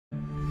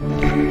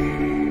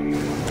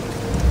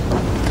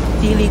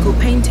The illegal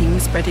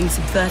paintings spreading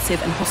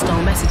subversive and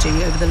hostile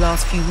messaging over the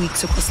last few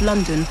weeks across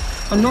London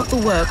are not the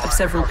work of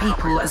several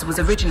people as was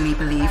originally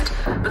believed,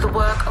 but the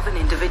work of an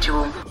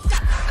individual.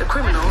 The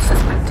criminal,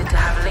 suspected to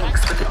have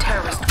links with the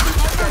terrorist group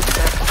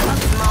Stadia,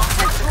 is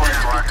masked as supposed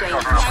to be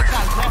dangerous.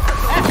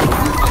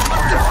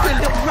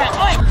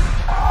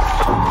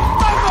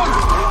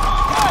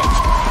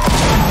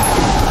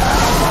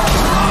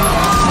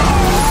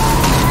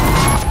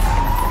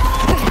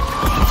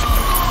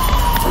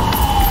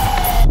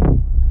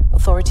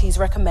 Authorities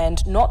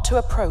recommend not to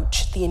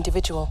approach the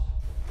individual.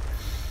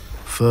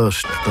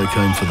 First, they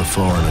came for the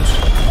foreigners,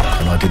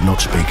 and I did not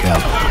speak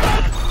out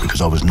because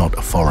I was not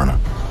a foreigner.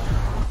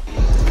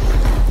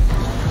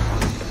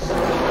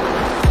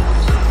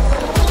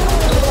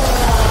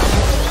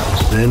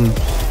 Then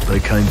they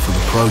came for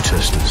the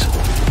protesters,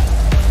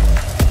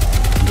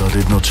 and I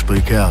did not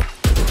speak out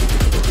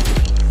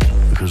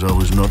because I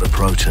was not a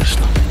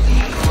protester.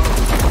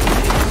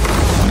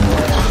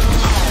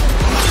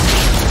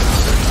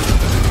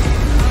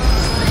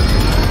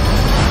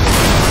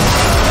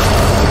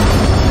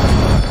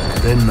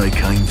 Then they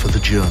came for the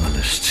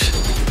journalists,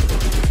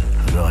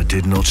 and I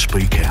did not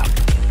speak out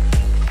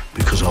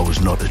because I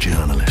was not a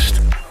journalist.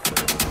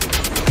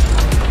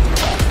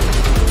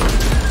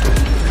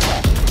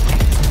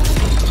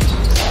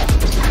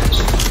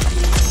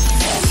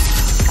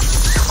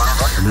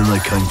 And then they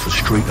came for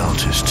street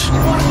artists,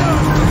 but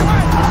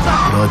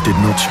I did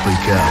not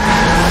speak out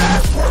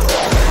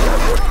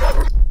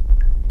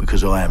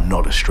because I am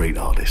not a street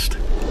artist.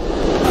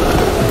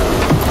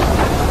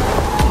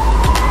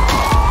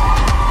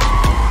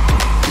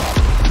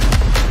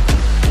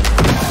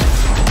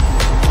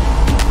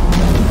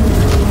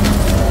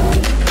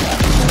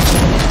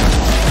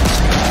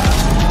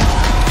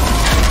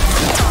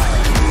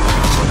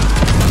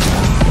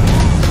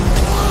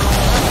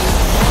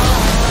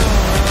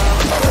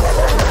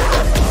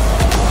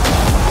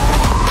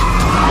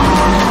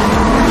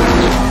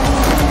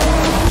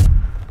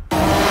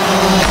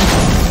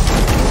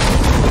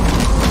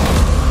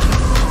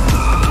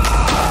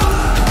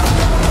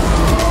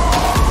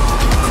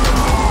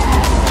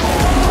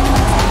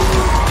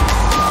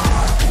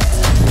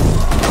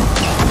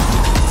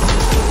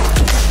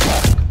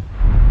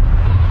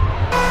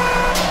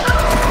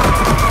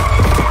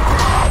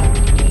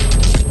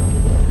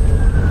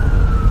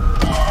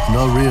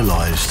 I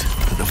realised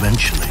that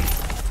eventually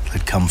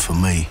they'd come for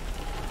me,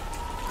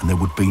 and there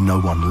would be no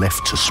one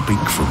left to speak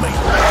for me.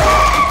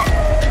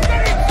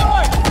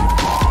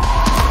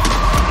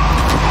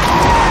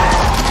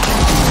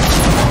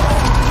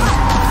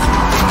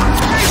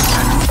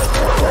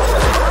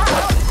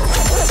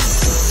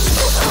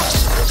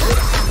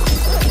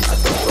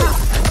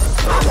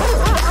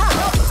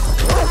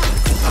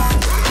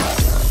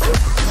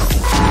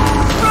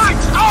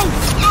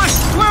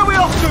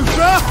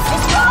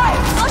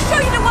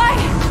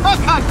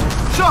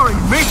 Sorry,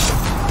 miss.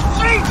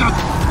 Jesus!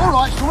 All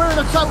right, so we're in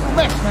a total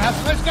mess now,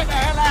 so let's get the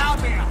hell out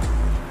of here.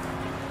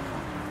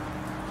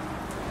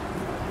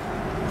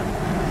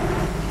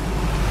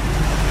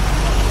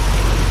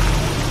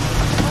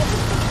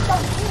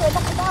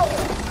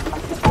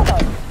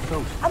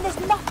 And there's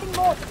nothing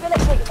more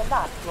debilitating than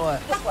that.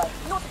 Right. This way,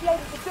 not to be able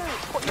to do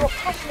what you're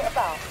passionate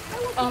about.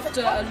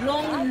 After a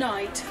long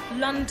night,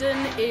 London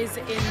is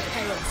in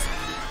chaos.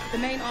 The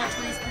main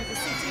arteries through the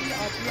city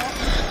are blocked.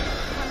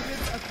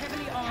 Hundreds of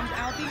heavily armed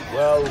Albion...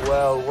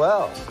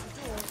 Well.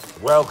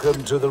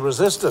 Welcome to the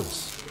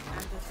Resistance.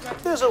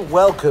 Here's a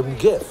welcome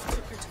gift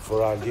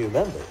for our new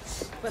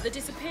members. But the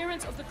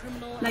disappearance of the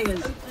criminal...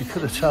 You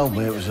could have told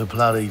me it was a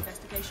bloody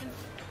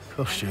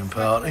costume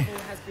party.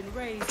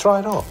 Try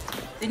it on.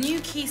 The new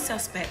key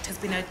suspect has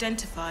been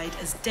identified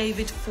as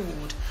David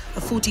Ford, a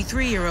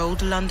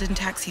 43-year-old London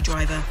taxi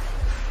driver.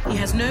 He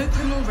has no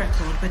criminal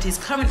record, but is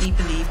currently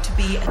believed to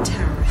be a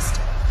terrorist.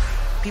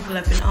 People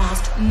have been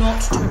asked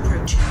not to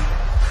approach him.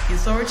 The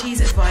authorities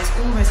advise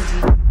all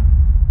residents...